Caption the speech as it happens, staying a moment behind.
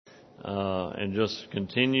and just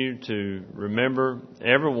continue to remember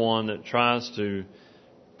everyone that tries to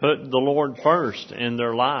put the Lord first in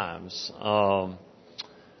their lives. I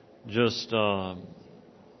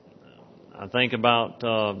think about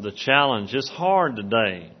the challenge. It's hard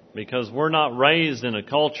today because we're not raised in a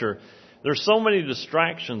culture. There's so many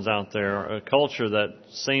distractions out there, a culture that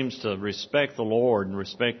seems to respect the Lord and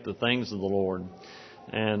respect the things of the Lord.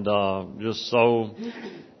 And just so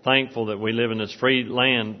thankful that we live in this free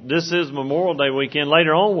land. This is Memorial Day weekend.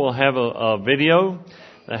 Later on, we'll have a video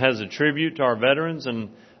that has a tribute to our veterans. And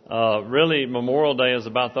really, Memorial Day is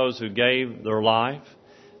about those who gave their life.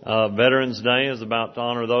 Veterans Day is about to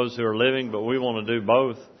honor those who are living, but we want to do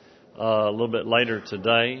both a little bit later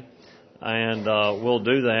today. And we'll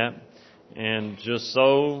do that. And just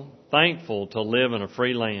so thankful to live in a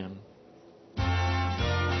free land.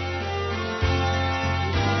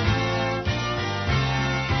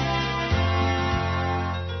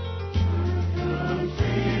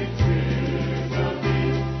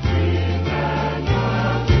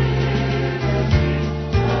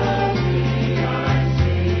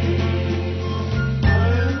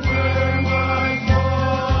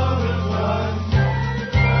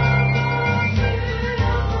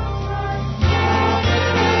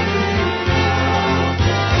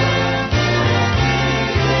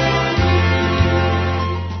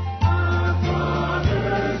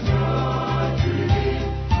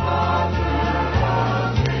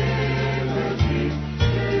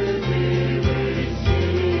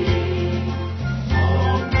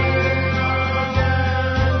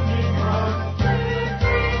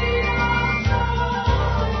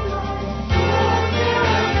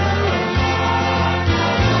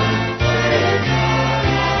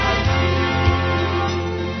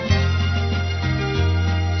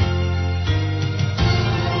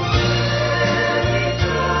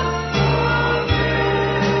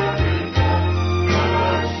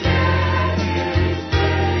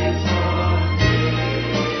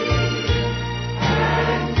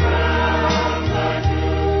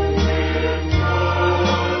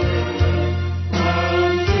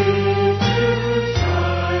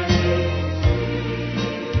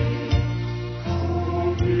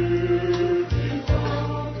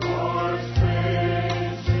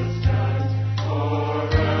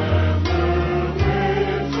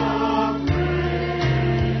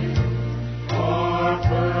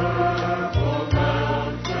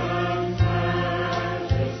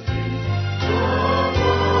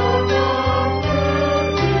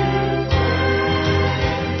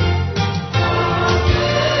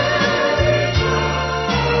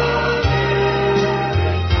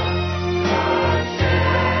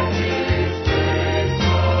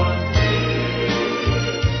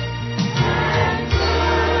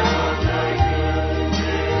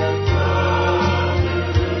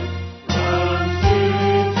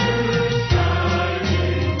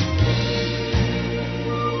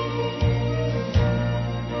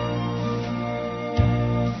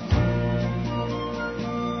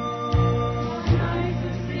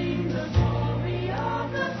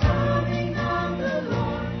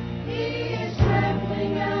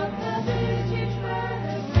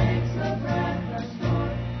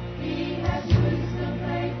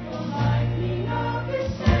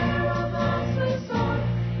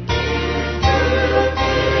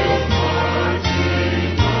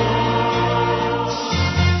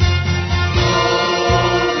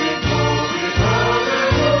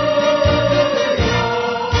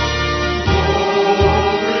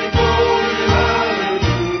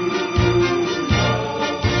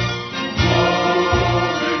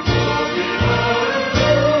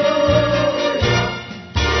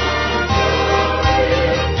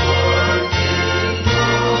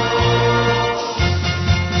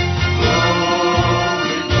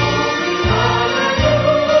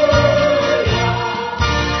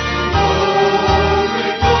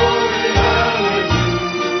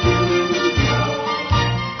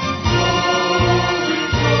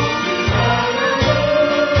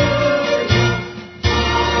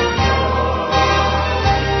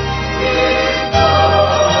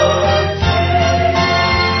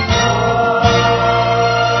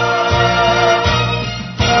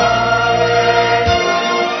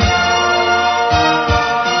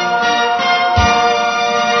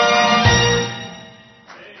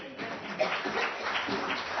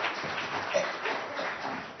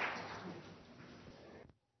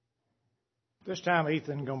 This time,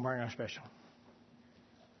 Ethan going to bring our special.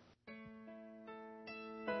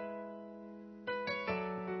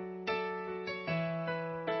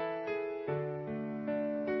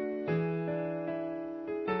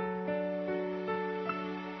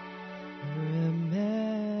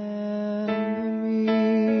 Remember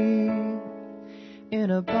in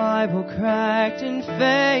a Bible cracked and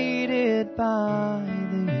faded by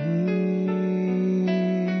the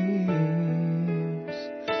years.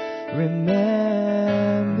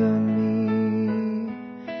 Remember me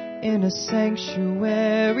in a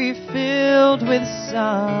sanctuary filled with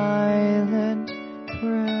silent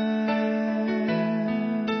prayers,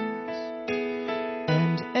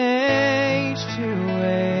 and age to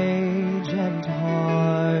age and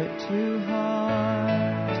heart to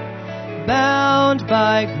heart, bound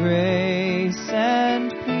by grace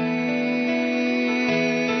and peace.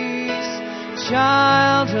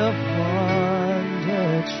 Child of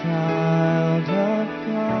wonder, child of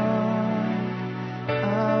God,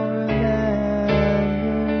 I'll remember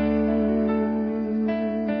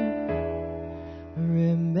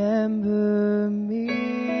me.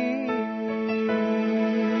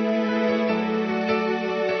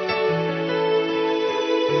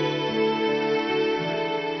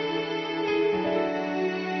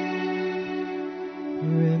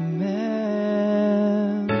 Remember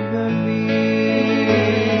me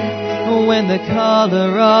when the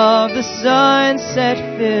color of the sunset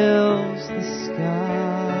fills the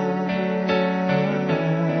sky.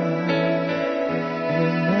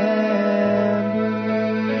 Remember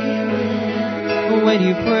me when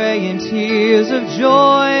you pray and tears of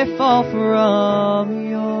joy fall from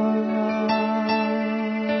your eyes,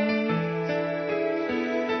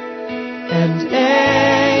 and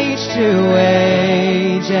age to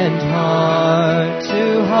age and heart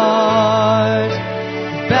to heart,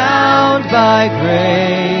 bound by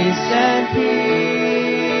grace and peace.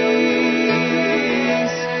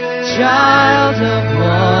 Child of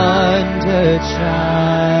wonder,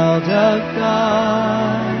 child of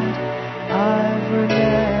God, I remember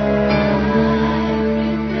me.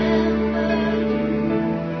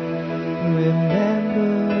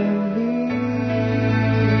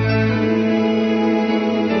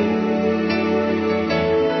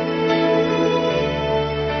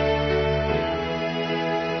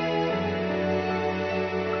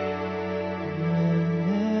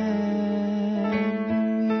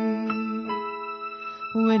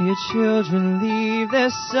 When your children leave their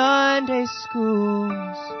Sunday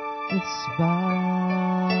schools with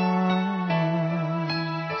smiles,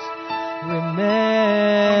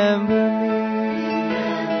 remember me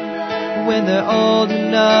when they're old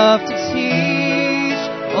enough to teach,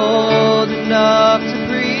 old enough to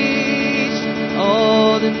preach,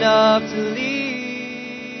 old enough to lead.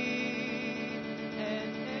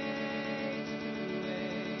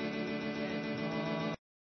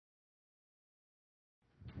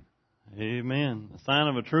 Amen. The sign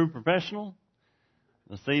of a true professional.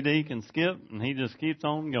 The CD can skip, and he just keeps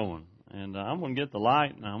on going. And I'm going to get the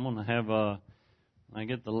light, and I'm going to have when I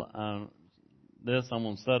get this, I'm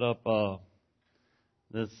going to set up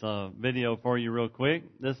this video for you real quick.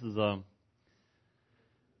 This is a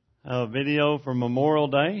video for Memorial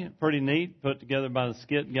Day. Pretty neat, put together by the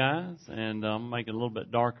Skit guys, and I'm make it a little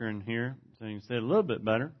bit darker in here so you can see it a little bit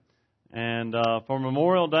better. And for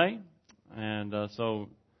Memorial Day, and so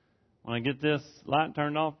when I get this light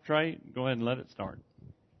turned off, Trey, go ahead and let it start.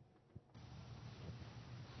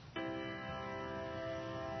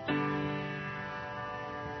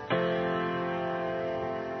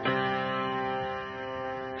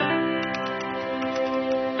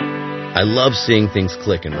 I love seeing things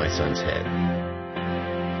click in my son's head.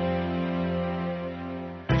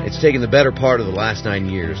 It's taken the better part of the last 9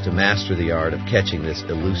 years to master the art of catching this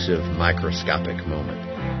elusive, microscopic moment.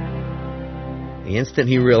 The instant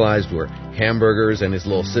he realized where hamburgers and his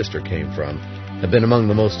little sister came from have been among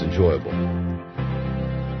the most enjoyable.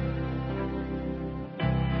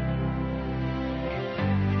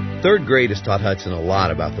 Third grade has taught Hudson a lot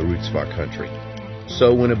about the roots of our country.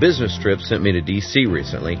 So when a business trip sent me to D.C.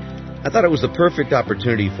 recently, I thought it was the perfect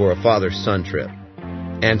opportunity for a father-son trip,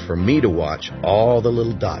 and for me to watch all the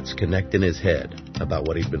little dots connect in his head about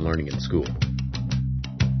what he'd been learning in school.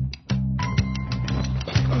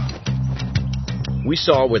 We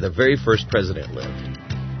saw where the very first president lived.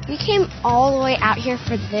 We came all the way out here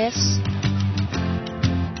for this.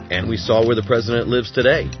 And we saw where the president lives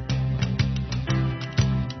today.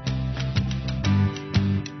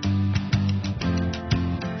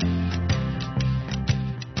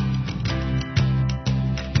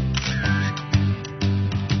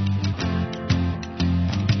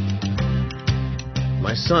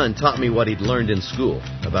 My son taught me what he'd learned in school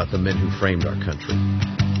about the men who framed our country.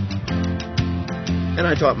 And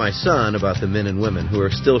I taught my son about the men and women who are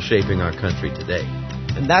still shaping our country today.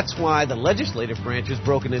 And that's why the legislative branch is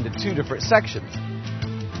broken into 2 different sections.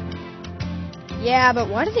 Yeah, but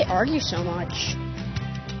why do they argue so much?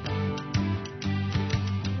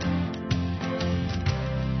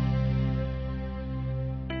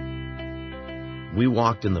 we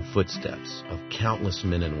walked in the footsteps of countless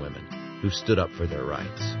men and women who stood up for their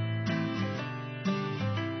rights.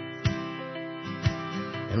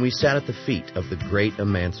 And we sat at the feet of the great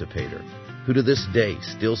emancipator, who to this day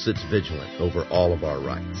still sits vigilant over all of our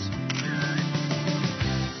rights.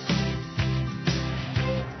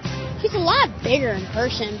 He's a lot bigger in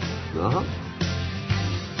person.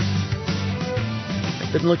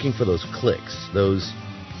 I've been looking for those clicks, those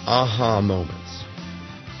aha moments.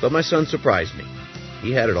 But my son surprised me.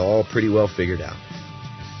 He had it all pretty well figured out.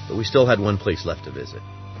 But we still had one place left to visit.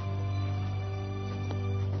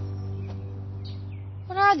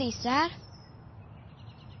 What are these, Dad?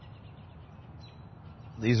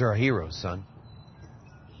 These are our heroes, son.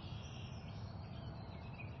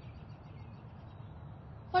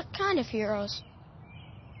 What kind of heroes?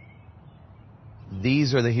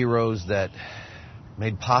 These are the heroes that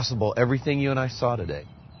made possible everything you and I saw today.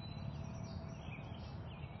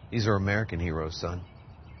 These are American heroes, son.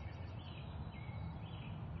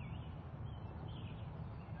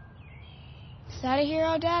 Is that a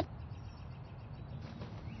hero, Dad?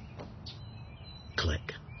 Click.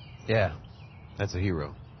 Yeah, that's a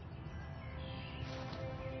hero.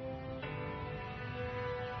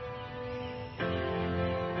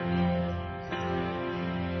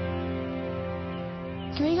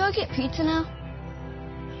 Can we go get pizza now?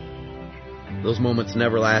 Those moments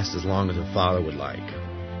never last as long as a father would like.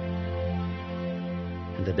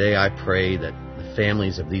 And today I pray that the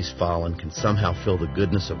families of these fallen can somehow feel the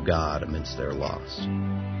goodness of God amidst their loss.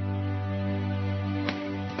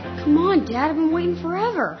 Come on, Dad. I've been waiting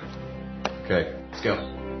forever. Okay, let's go.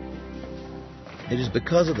 It is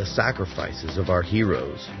because of the sacrifices of our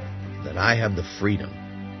heroes that I have the freedom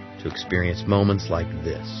to experience moments like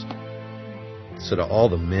this. So to all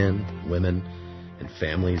the men, women, and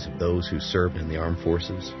families of those who served in the armed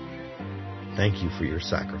forces, thank you for your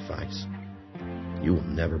sacrifice. You will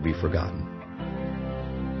never be forgotten.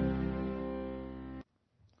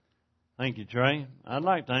 Thank you, Trey. I'd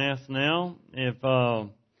like to ask now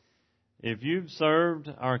if you've served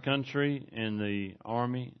our country in the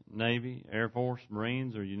Army, Navy, Air Force,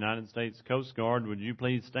 Marines, or United States Coast Guard, would you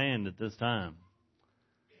please stand at this time?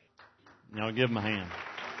 Now give them a hand.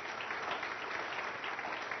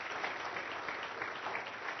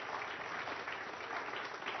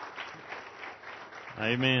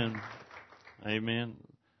 Amen. Amen.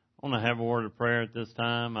 I want to have a word of prayer at this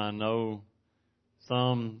time. I know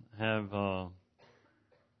some have,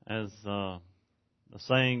 as the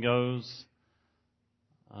saying goes,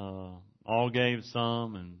 all gave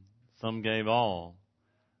some and some gave all.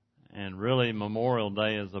 And really Memorial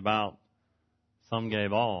Day is about some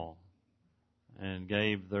gave all and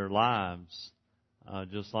gave their lives,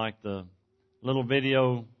 just like the little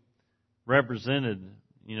video represented.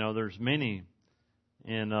 You know, there's many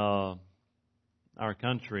in our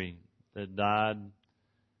country that died,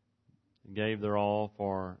 gave their all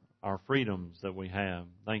for our freedoms that we have.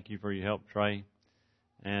 Thank you for your help, Trey.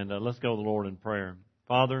 And let's go to the Lord in prayer.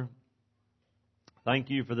 Father, thank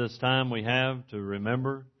you for this time we have to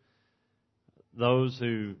remember those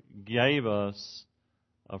who gave us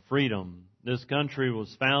a freedom. This country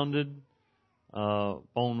was founded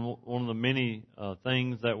on one of the many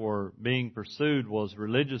things that were being pursued was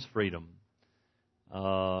religious freedom.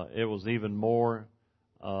 It was even more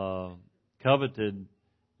coveted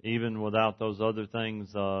even without those other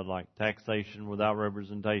things like taxation without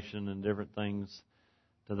representation and different things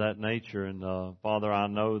to that nature. And Father, I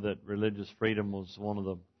know that religious freedom was one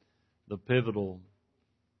of the pivotal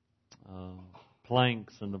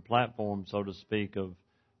planks and the platform, so to speak, of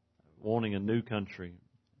wanting a new country.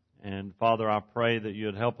 And Father, I pray that you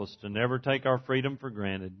would help us to never take our freedom for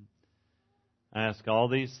granted. I ask all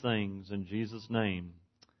these things in Jesus' name.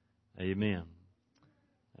 Amen.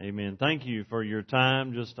 Amen. Thank you for your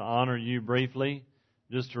time. Just to honor you briefly,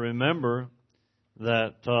 just to remember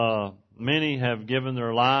that many have given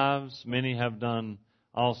their lives, many have done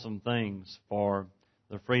awesome things for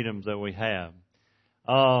the freedoms that we have.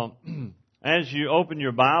 As you open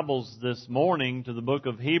your Bibles this morning to the book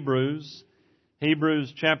of Hebrews,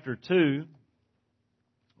 Hebrews chapter 2,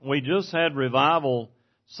 we just had revival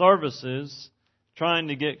services trying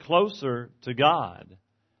to get closer to God.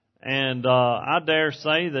 And I dare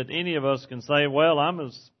say that any of us can say, well, I'm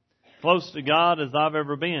as close to God as I've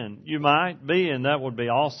ever been. You might be, and that would be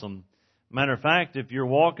awesome. Matter of fact, if you're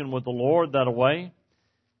walking with the Lord that way,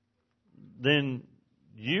 then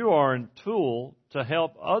you are a tool to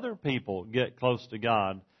help other people get close to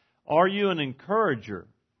God. Are you an encourager?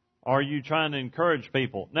 Are you trying to encourage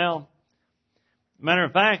people? Now, matter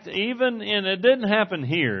of fact, even it didn't happen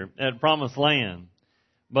here at Promised Land,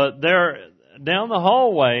 but there down the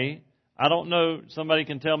hallway, I don't know, somebody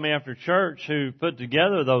can tell me after church who put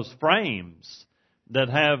together those frames that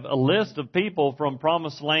have a list of people from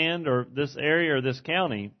Promised Land or this area or this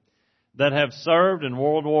county that have served in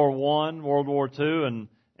World War I, World War II,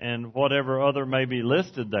 and whatever other may be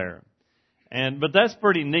listed there. But that's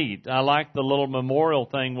pretty neat. I like the little memorial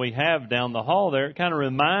thing we have down the hall there. It kind of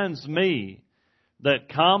reminds me that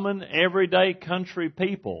common, everyday country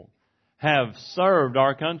people have served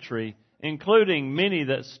our country, including many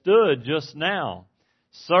that stood just now,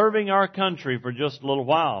 serving our country for just a little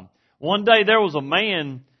while. One day there was a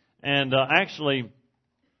man, a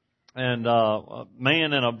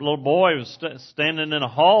man and a little boy was standing in a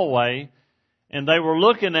hallway, and they were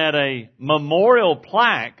looking at a memorial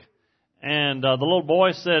plaque, and the little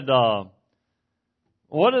boy said,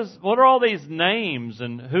 what are all these names,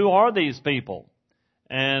 and who are these people?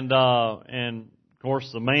 And of course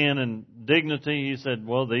the man in dignity, he said,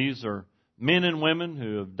 well, these are men and women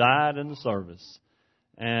who have died in the service.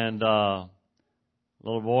 And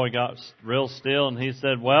little boy got real still, and he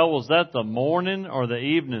said, well, was that the morning or the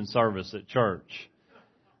evening service at church?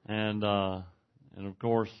 And of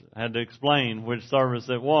course, had to explain which service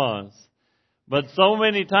it was. But so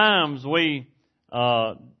many times we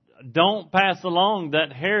don't pass along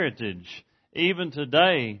that heritage. Even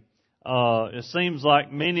today, it seems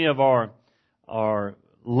like many of our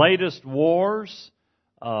latest wars,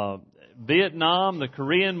 Vietnam, the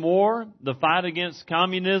Korean War, the fight against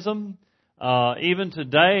communism, even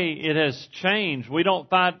today it has changed. We don't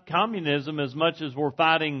fight communism as much as we're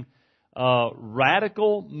fighting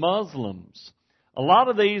radical Muslims. A lot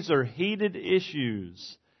of these are heated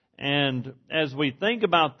issues. And as we think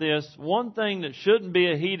about this, one thing that shouldn't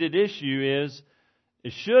be a heated issue is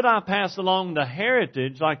should I pass along the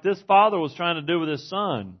heritage like this father was trying to do with his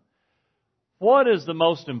son? What is the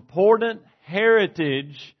most important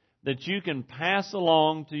heritage that you can pass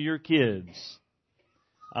along to your kids?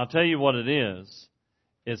 I'll tell you what it is.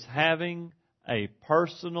 It's having a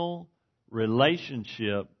personal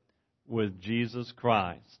relationship with Jesus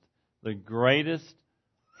Christ. The greatest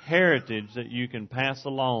heritage that you can pass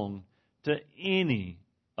along to any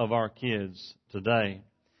of our kids today.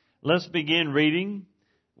 Let's begin reading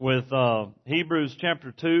with Hebrews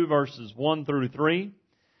chapter 2, verses 1 through 3.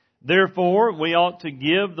 Therefore, we ought to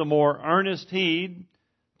give the more earnest heed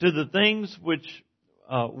to the things which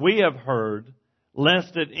we have heard,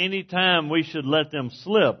 lest at any time we should let them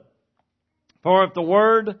slip. For if the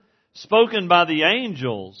word spoken by the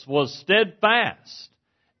angels was steadfast,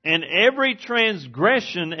 and every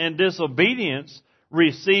transgression and disobedience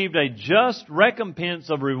received a just recompense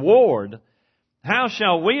of reward, how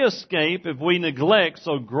shall we escape if we neglect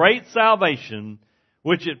so great salvation,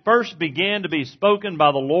 which at first began to be spoken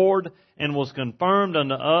by the Lord and was confirmed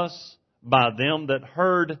unto us by them that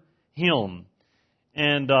heard Him?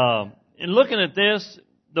 And in looking at this,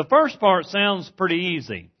 the first part sounds pretty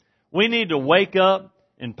easy. We need to wake up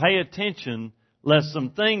and pay attention lest some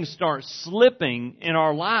things start slipping in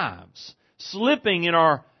our lives, slipping in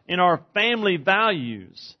our family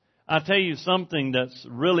values. I'll tell you something that's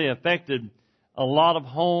really affected a lot of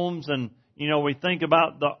homes, and we think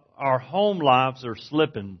about our home lives are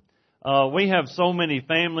slipping. We have so many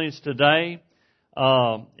families today.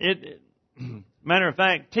 Matter of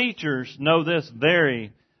fact, teachers know this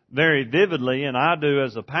very, very vividly, and I do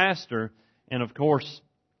as a pastor, and of course,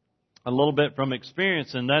 a little bit from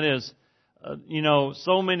experience, and that is,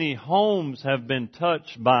 so many homes have been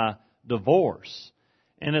touched by divorce.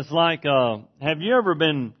 And it's like, have you ever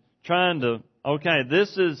been trying to,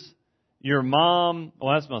 this is your mom.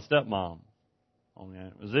 Oh, that's my stepmom.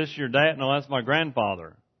 Okay. Is this your dad? No, that's my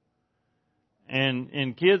grandfather.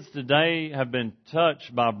 And kids today have been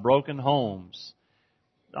touched by broken homes.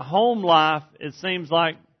 The home life, it seems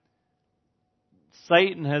like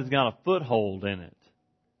Satan has got a foothold in it.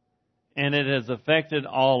 And it has affected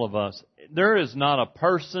all of us. There is not a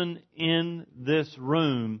person in this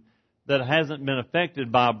room that hasn't been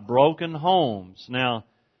affected by broken homes. Now,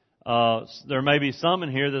 there may be some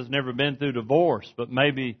in here that's never been through divorce, but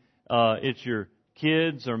maybe it's your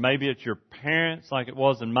kids or maybe it's your parents, like it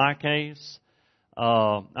was in my case.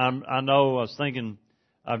 I know I was thinking,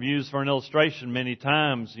 I've used for an illustration many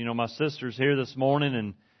times, my sister's here this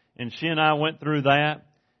morning, and she and I went through that,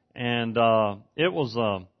 and it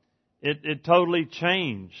was it totally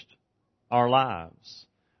changed our lives.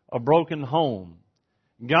 A broken home.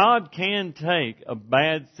 God can take a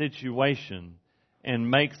bad situation and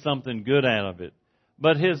make something good out of it.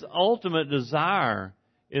 But His ultimate desire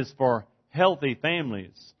is for healthy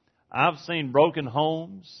families. I've seen broken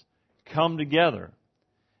homes come together.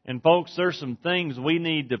 And folks, there's some things we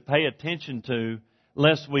need to pay attention to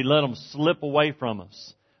lest we let them slip away from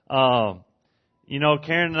us.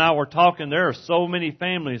 Karen and I were talking, there are so many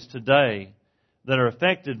families today that are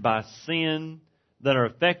affected by sin,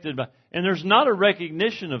 and there's not a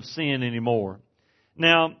recognition of sin anymore.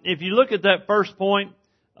 Now, if you look at that first point,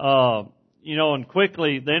 and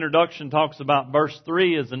quickly, the introduction talks about verse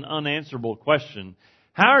 3 as an unanswerable question.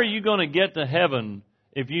 How are you going to get to heaven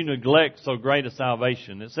if you neglect so great a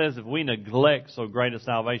salvation? It says if we neglect so great a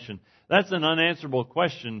salvation. That's an unanswerable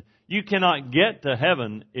question. You cannot get to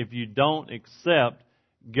heaven if you don't accept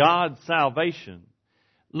God's salvation.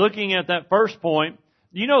 Looking at that first point,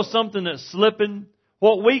 you know something that's slipping?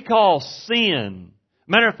 What we call sin.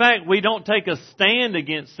 Matter of fact, we don't take a stand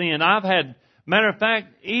against sin. Matter of fact,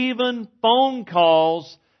 even phone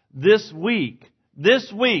calls this week,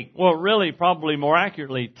 well really probably more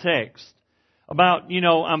accurately text, about,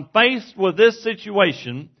 I'm faced with this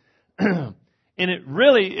situation, and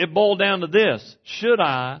it boiled down to this: should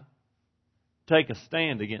I take a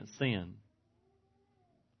stand against sin?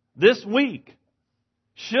 This week,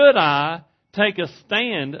 should I take a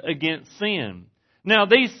stand against sin? Now,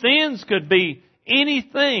 these sins could be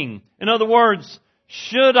anything. In other words,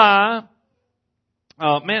 should I,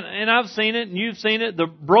 and I've seen it and you've seen it, the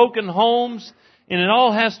broken homes, and it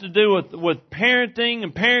all has to do with parenting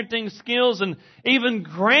and parenting skills, and even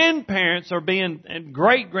grandparents and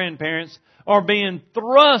great-grandparents are being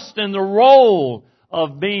thrust in the role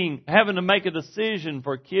of having to make a decision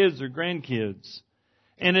for kids or grandkids.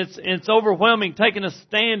 And it's overwhelming, taking a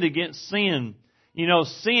stand against sin.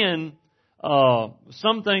 Sin,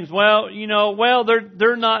 some things,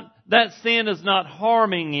 they're not, that sin is not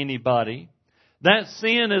harming anybody. That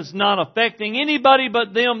sin is not affecting anybody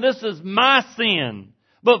but them. This is my sin.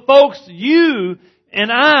 But folks, you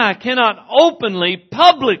and I cannot openly,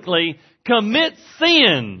 publicly commit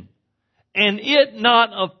sin and it not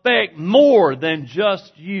affect more than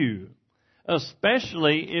just you,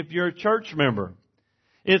 especially if you're a church member.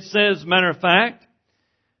 It says, matter of fact,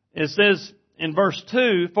 it says in verse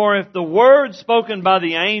 2, for if the word spoken by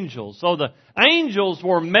the angels, so the angels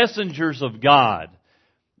were messengers of God.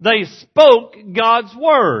 They spoke God's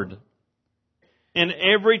word. And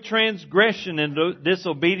every transgression and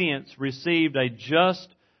disobedience received a just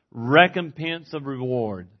recompense of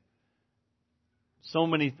reward. So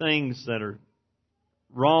many things that are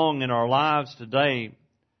wrong in our lives today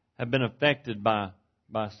have been affected by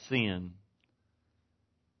sin.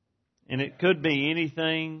 And it could be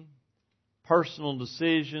anything, personal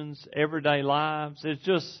decisions, everyday lives. It's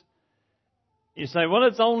just, you say, well,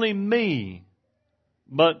 it's only me.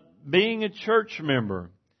 But being a church member,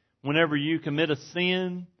 whenever you commit a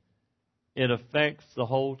sin, it affects the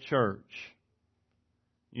whole church.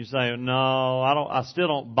 You say, no, I still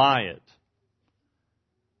don't buy it.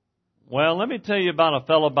 Well, let me tell you about a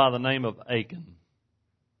fellow by the name of Achan.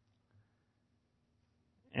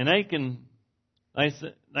 And Achan,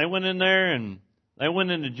 they went in there and they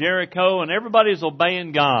went into Jericho, and everybody's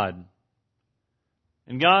obeying God.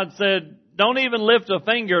 And God said, don't even lift a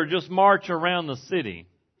finger, just march around the city.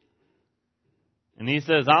 And He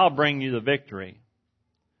says, I'll bring you the victory.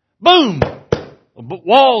 Boom! The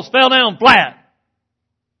walls fell down flat.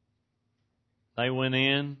 They went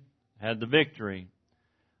in, had the victory.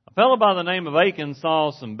 A fellow by the name of Achan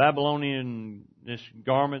saw some Babylonian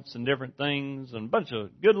garments and different things and a bunch of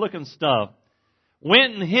good-looking stuff.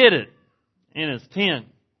 Went and hid it in his tent.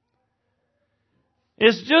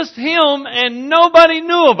 It's just him and nobody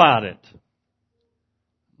knew about it.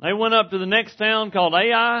 They went up to the next town called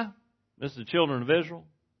Ai. This is the children of Israel.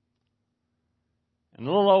 And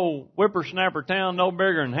the little old whippersnapper town no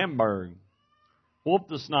bigger than Hamburg whooped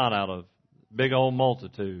the snot out of big old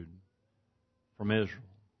multitude from Israel.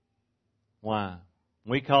 Why?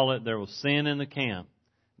 We call it there was sin in the camp.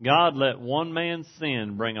 God let one man's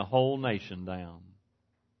sin bring a whole nation down.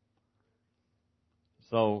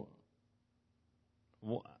 So,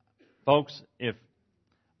 folks, if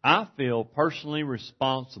I feel personally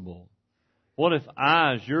responsible, what if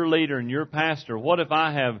I, as your leader and your pastor, what if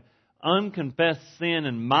I have unconfessed sin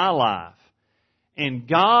in my life and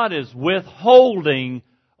God is withholding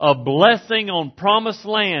a blessing on promised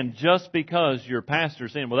land just because your pastor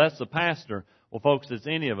sinned? Well, that's the pastor. Well, folks, it's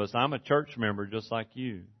any of us. I'm a church member just like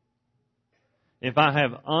you. If I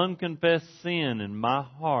have unconfessed sin in my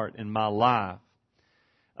heart, in my life.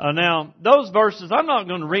 Now, those verses, I'm not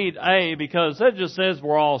going to read A because that just says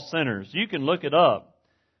we're all sinners. You can look it up.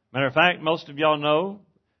 Matter of fact, most of y'all know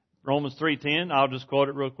Romans 3:10. I'll just quote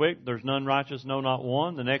it real quick. There's none righteous, no, not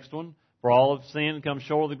one. The next one, for all have sinned and come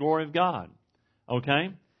short of the glory of God. Okay?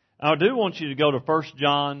 I do want you to go to 1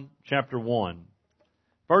 John chapter 1.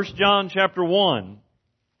 1 John chapter 1.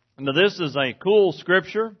 Now this is a cool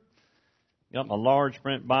scripture. Got my large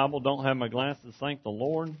print Bible. Don't have my glasses. Thank the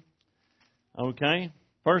Lord. Okay.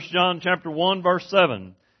 1 John chapter 1 verse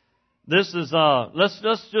 7. This is, let's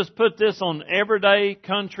just put this on everyday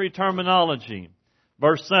country terminology.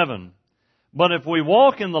 Verse 7. But if we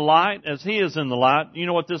walk in the light as He is in the light, you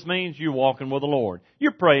know what this means? You're walking with the Lord.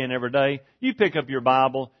 You're praying every day. You pick up your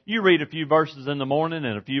Bible. You read a few verses in the morning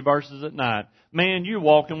and a few verses at night. Man, you're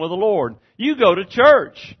walking with the Lord. You go to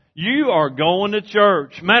church. You are going to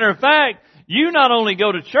church. Matter of fact, you not only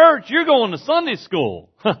go to church, you're going to Sunday school.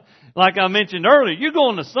 Like I mentioned earlier, you're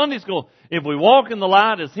going to Sunday school. If we walk in the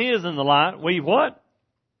light as He is in the light, we what?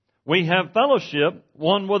 We have fellowship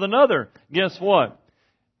one with another. Guess what?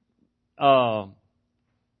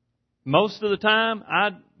 Most of the time,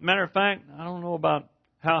 matter of fact, I don't know about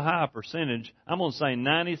how high a percentage, I'm going to say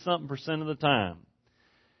 90-something% of the time,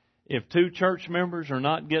 if two church members are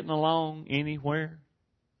not getting along anywhere,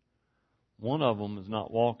 one of them is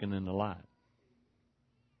not walking in the light.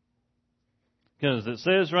 Because it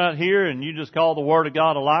says right here, and you just call the Word of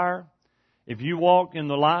God a liar, if you walk in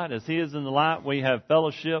the light as He is in the light, we have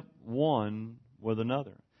fellowship one with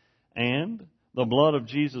another. And the blood of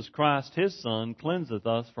Jesus Christ, His Son, cleanseth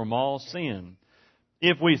us from all sin.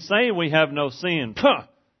 If we say we have no sin,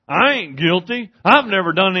 I ain't guilty. I've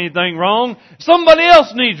never done anything wrong. Somebody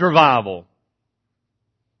else needs revival.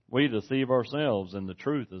 We deceive ourselves and the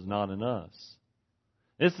truth is not in us.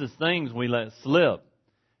 This is things we let slip.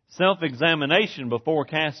 Self-examination before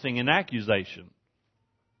casting an accusation.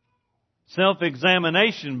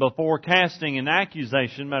 Self-examination before casting an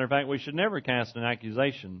accusation. Matter of fact, we should never cast an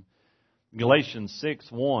accusation. Galatians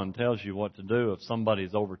 6:1 tells you what to do if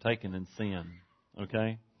somebody's overtaken in sin.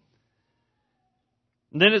 Okay?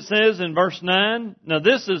 And then it says in verse 9, now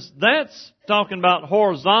that's talking about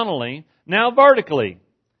horizontally, now vertically.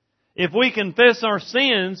 If we confess our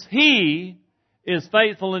sins, He is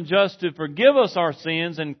faithful and just to forgive us our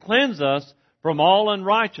sins and cleanse us from all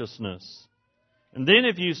unrighteousness. And then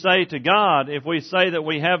if you say to God, if we say that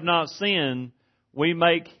we have not sinned, we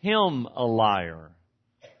make Him a liar.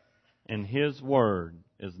 And His word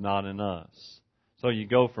is not in us. So you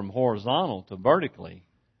go from horizontal to vertically.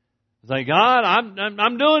 Say, God,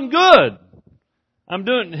 I'm doing good.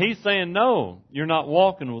 He's saying, no, you're not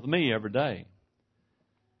walking with me every day.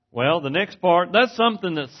 Well, the next part, that's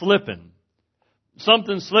something that's slipping.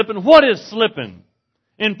 Something slipping. What is slipping?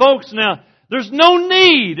 And folks, now, there's no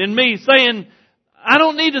need in me saying, I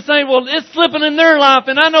don't need to say, well, it's slipping in their life,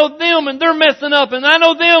 and I know them, and they're messing up, and I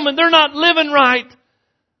know them, and they're not living right.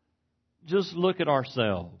 Just look at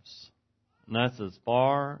ourselves. And that's as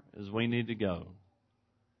far as we need to go.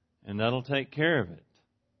 And that'll take care of it.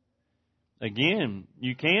 Again,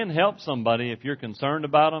 you can help somebody if you're concerned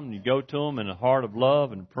about them. You go to them in a heart of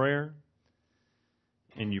love and prayer.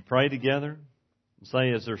 And you pray together. And say,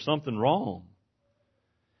 is there something wrong?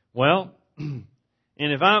 Well, and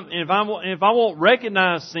if I won't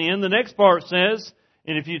recognize sin, the next part says,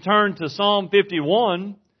 and if you turn to Psalm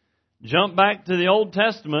 51, jump back to the Old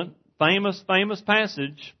Testament, famous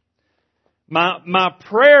passage, my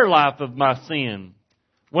prayer life of my sin.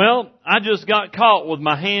 Well, I just got caught with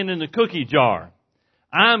my hand in the cookie jar.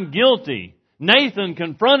 I'm guilty. Nathan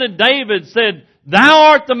confronted David, said,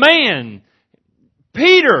 thou art the man.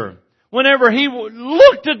 Peter, whenever he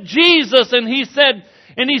looked at Jesus and he said,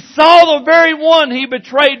 and he saw the very one he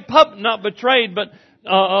betrayed, said,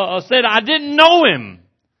 I didn't know him.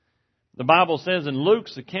 The Bible says in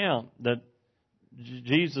Luke's account that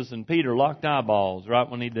Jesus and Peter locked eyeballs right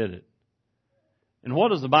when he did it. And what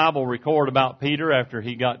does the Bible record about Peter after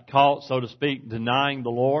he got caught, so to speak, denying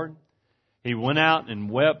the Lord? He went out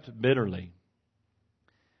and wept bitterly.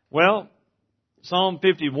 Well, Psalm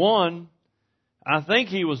 51, I think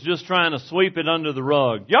he was just trying to sweep it under the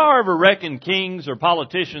rug. Y'all ever reckon kings or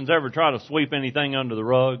politicians ever try to sweep anything under the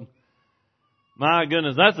rug? My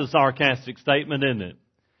goodness, that's a sarcastic statement, isn't it?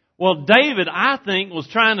 Well, David, I think, was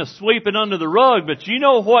trying to sweep it under the rug, but you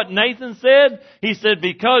know what Nathan said? He said,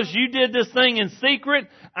 because you did this thing in secret,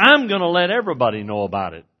 I'm going to let everybody know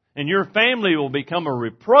about it. And your family will become a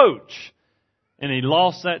reproach. And he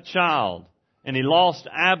lost that child. And he lost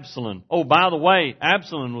Absalom. Oh, by the way,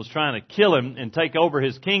 Absalom was trying to kill him and take over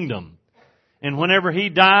his kingdom. And whenever he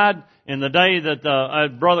died, in the day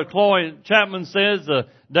that Brother Cloyd Chapman says, the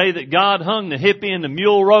day that God hung the hippie and the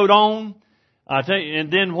mule rode on, I tell you, and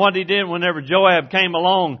then what he did whenever Joab came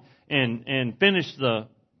along and finished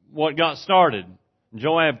what got started.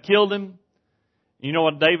 Joab killed him. You know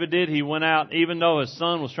what David did? He went out, even though his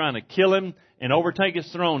son was trying to kill him and overtake his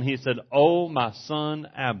throne, he said, oh, my son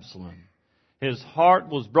Absalom. His heart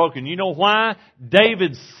was broken. You know why?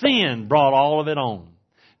 David's sin brought all of it on.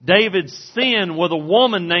 David's sin with a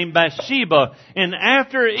woman named Bathsheba. And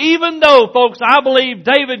even though, folks, I believe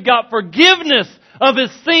David got forgiveness of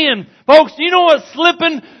his sin, folks, you know what's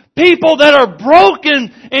slipping? People that are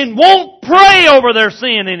broken and won't pray over their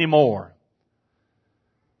sin anymore.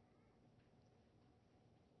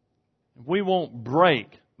 We won't break.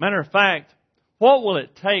 Matter of fact, what will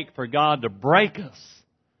it take for God to break us?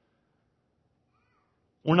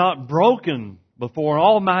 We're not broken before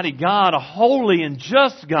Almighty God, a holy and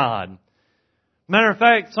just God. Matter of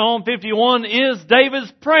fact, Psalm 51 is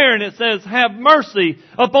David's prayer, and it says, "Have mercy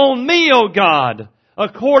upon me, O God,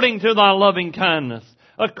 according to thy loving kindness.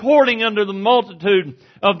 According unto the multitude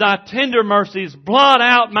of thy tender mercies, blot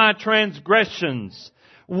out my transgressions.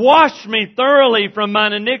 Wash me thoroughly from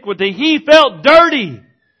mine iniquity." He felt dirty.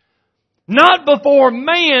 Not before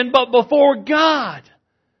man, but before God.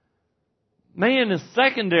 Man is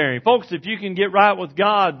secondary. Folks, if you can get right with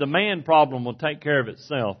God, the man problem will take care of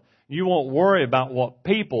itself. You won't worry about what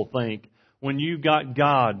people think when you've got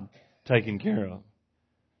God taken care of.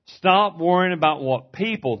 Stop worrying about what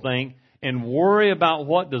people think and worry about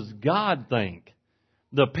what does God think.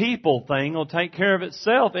 The people thing will take care of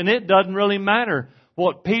itself, and it doesn't really matter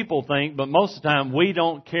what people think, but most of the time we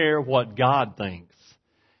don't care what God thinks.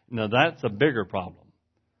 Now that's a bigger problem.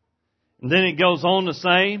 And then it goes on to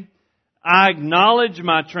say, "I acknowledge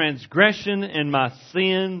my transgression and my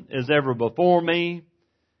sin is ever before me."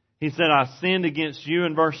 He said, "I sinned against you"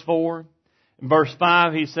 in verse 4. In verse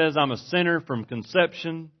 5, he says, "I'm a sinner from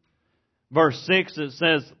conception." Verse 6, it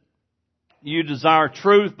says, "You desire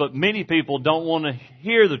truth, but many people don't want to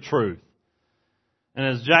hear the truth." And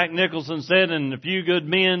as Jack Nicholson said in A Few Good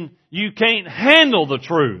Men, you can't handle the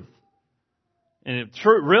truth. And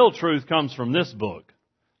real truth comes from this book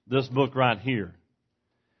right here.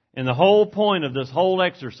 And the whole point of this whole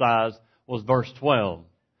exercise was verse 12,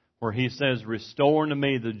 where he says, "Restore unto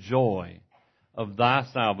me the joy of thy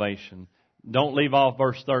salvation." Don't leave off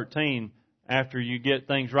verse 13. After you get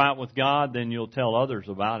things right with God, then you'll tell others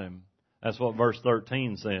about Him. That's what verse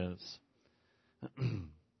 13 says.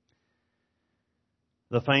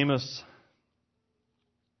 The famous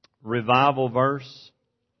revival verse,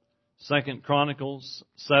 2 Chronicles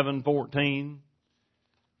 7:14,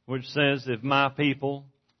 which says, "If my people,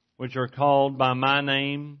 which are called by my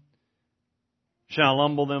name, shall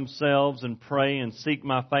humble themselves and pray and seek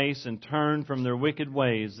my face and turn from their wicked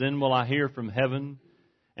ways, then will I hear from heaven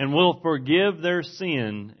and will forgive their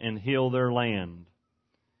sin and heal their land."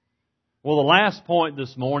 Well, the last point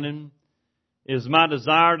this morning is my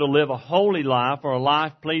desire to live a holy life or a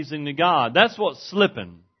life pleasing to God. That's what's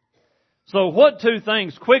slipping. So what two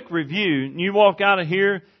things, quick review, you walk out of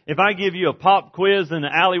here, if I give you a pop quiz in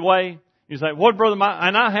the alleyway, you say, "What, Brother Mike?"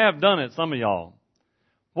 And I have done it, some of y'all.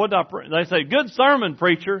 They say, "Good sermon,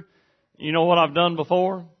 preacher." You know what I've done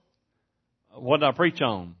before? What did I preach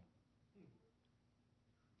on?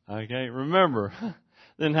 Okay, remember.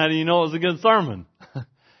 Then how do you know it was a good sermon?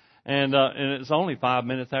 And it's only 5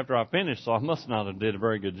 minutes after I finished, so I must not have did a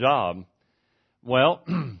very good job. Well,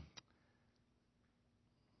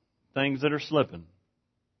 things that are slipping.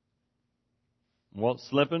 What's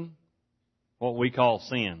slipping? What we call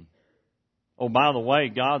sin. Oh, by the way,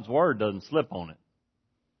 God's Word doesn't slip on it.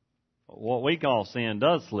 What we call sin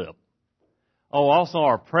does slip. Oh, also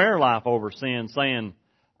our prayer life over sin, saying,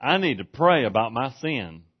 "I need to pray about my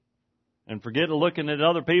sin." And forget looking at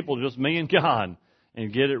other people, just me and God,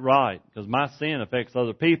 and get it right. Because my sin affects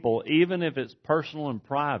other people, even if it's personal and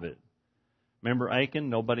private. Remember Achan?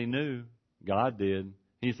 Nobody knew. God did.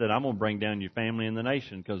 He said, "I'm going to bring down your family and the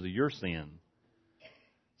nation because of your sin."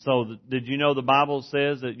 So did you know the Bible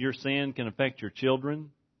says that your sin can affect your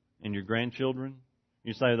children and your grandchildren?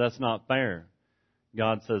 You say, "That's not fair."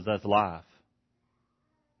 God says that's life.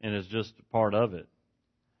 And it's just part of it.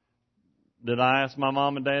 Did I ask my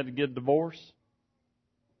mom and dad to get a divorce?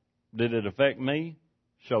 Did it affect me?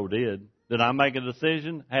 Sure did. Did I make a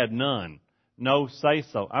decision? Had none. No say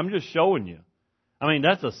so. I'm just showing you. I mean,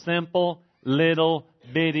 that's a simple, little,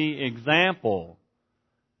 bitty example.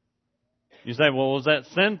 You say, "Well, was that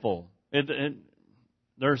sinful?"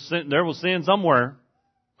 There was sin somewhere.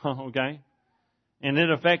 Okay? And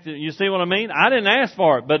it affected, you see what I mean? I didn't ask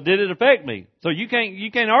for it, but did it affect me? So you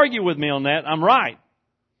can't argue with me on that. I'm right.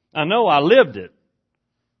 I know I lived it.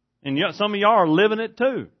 And some of y'all are living it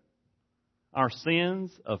too. Our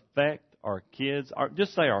sins affect our kids,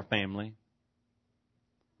 just say our family.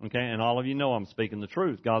 Okay? And all of you know I'm speaking the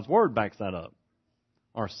truth. God's Word backs that up.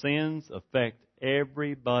 Our sins affect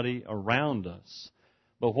everybody around us.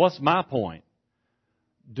 But what's my point?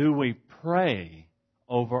 Do we pray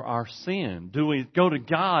over our sin? Do we go to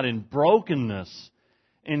God in brokenness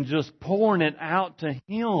and just pouring it out to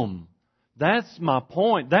Him. That's my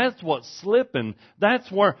point. That's what's slipping.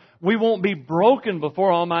 That's where we won't be broken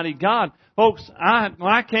before Almighty God. Folks, when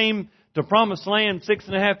I came to Promised Land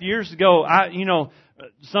 6.5 years ago,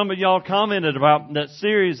 some of y'all commented about that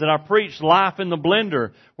series that I preached, Life in the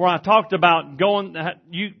Blender, where I talked about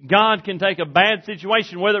God can take a bad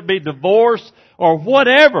situation, whether it be divorce or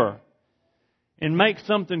whatever, and make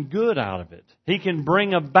something good out of it. He can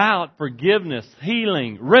bring about forgiveness,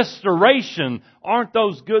 healing, restoration. Aren't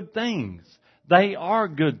those good things? They are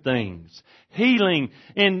good things. Healing.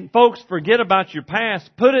 And folks, forget about your past.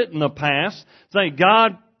 Put it in the past. Say,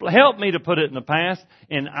 God, help me to put it in the past.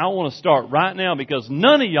 And I want to start right now, because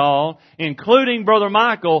none of y'all, including Brother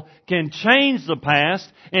Michael, can change the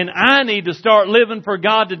past. And I need to start living for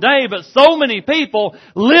God today. But so many people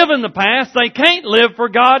live in the past, they can't live for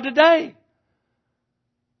God today.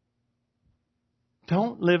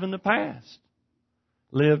 Don't live in the past.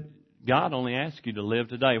 God only asks you to live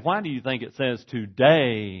today. Why do you think it says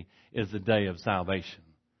today is the day of salvation?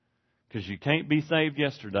 Because you can't be saved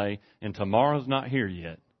yesterday and tomorrow's not here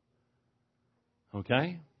yet.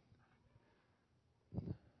 Okay?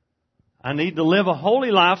 I need to live a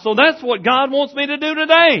holy life, so that's what God wants me to do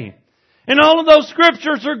today. And all of those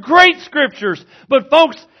scriptures are great scriptures. But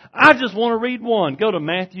folks, I just want to read one. Go to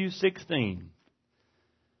Matthew 16.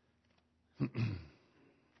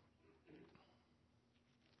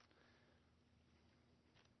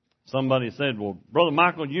 Somebody said, well, Brother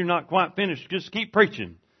Michael, you're not quite finished. Just keep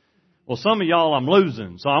preaching. Well, some of y'all I'm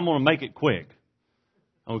losing, so I'm going to make it quick.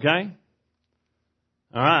 Okay?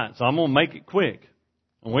 All right, so I'm going to make it quick.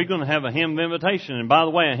 And we're going to have a hymn of invitation. And by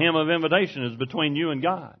the way, a hymn of invitation is between you and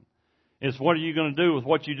God. It's what are you going to do with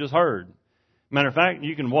what you just heard. Matter of fact,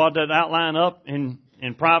 you can wad that outline up in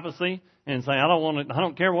privacy and say, I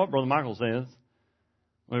don't care what Brother Michael says.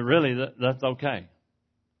 Well, really, that's okay.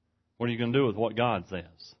 What are you going to do with what God says?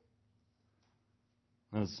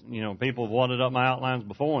 As, people have wadded up my outlines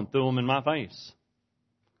before and threw them in my face.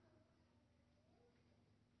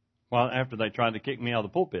 Well, after they tried to kick me out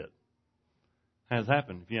of the pulpit. Has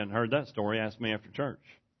happened. If you hadn't heard that story, ask me after church.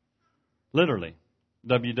 Literally.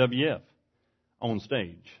 WWF. On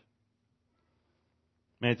stage.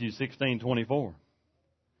 Matthew 16:24.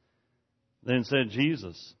 Then said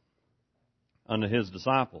Jesus unto His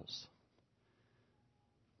disciples,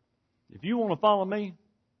 if you want to follow me,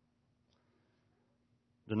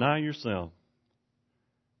 deny yourself.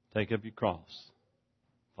 Take up your cross.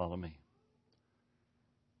 Follow me.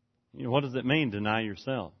 What does it mean, deny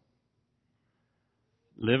yourself?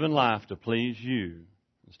 Living life to please you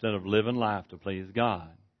instead of living life to please God.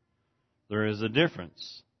 There is a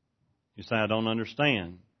difference. You say, I don't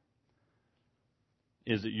understand.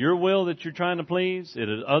 Is it your will that you're trying to please? Is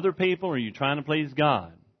it other people, or are you trying to please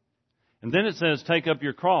God? And then it says, take up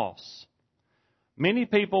your cross. Many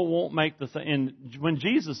people won't make the thing. And when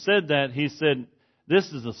Jesus said that, He said, this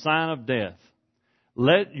is a sign of death.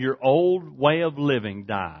 Let your old way of living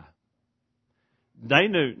die. They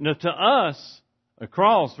knew. Now, to us, a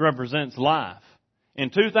cross represents life.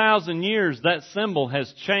 In 2,000 years, that symbol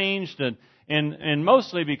has changed, and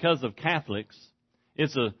mostly because of Catholics.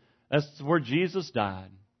 That's where Jesus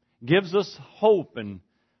died. Gives us hope,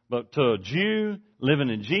 but to a Jew living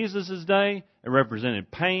in Jesus' day, it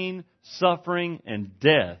represented pain, suffering, and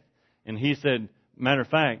death. And he said, matter of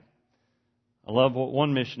fact, I love what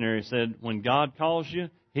one missionary said, when God calls you,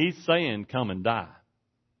 He's saying, come and die.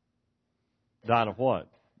 Die to what?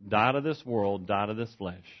 Die to this world, die to this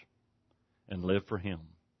flesh, and live for Him.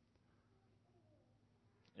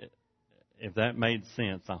 If that made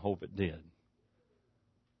sense, I hope it did.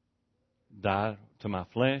 Die to my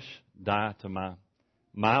flesh, die to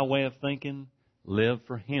my way of thinking, live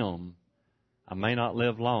for Him. I may not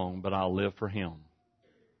live long, but I'll live for Him.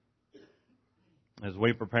 As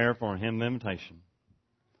we prepare for a hymn of invitation,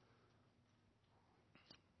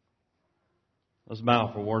 let's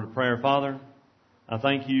bow for a word of prayer. Father, I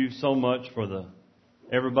thank You so much for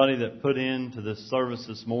everybody that put into this service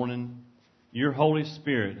this morning. Your Holy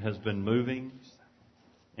Spirit has been moving.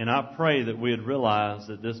 And I pray that we'd realize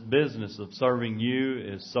that this business of serving You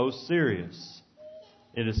is so serious.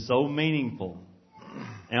 It is so meaningful.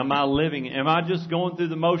 Am I just going through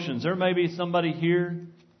the motions? There may be somebody here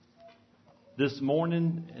this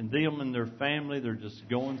morning, and them and their family, they're just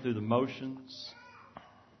going through the motions.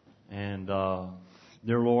 And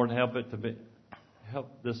dear Lord, help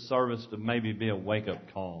this service to maybe be a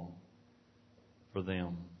wake-up call for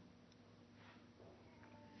them.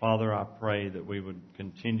 Father, I pray that we would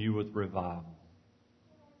continue with revival.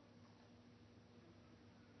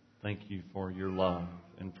 Thank You for Your love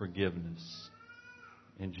and forgiveness.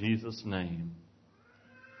 In Jesus' name,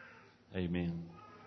 Amen.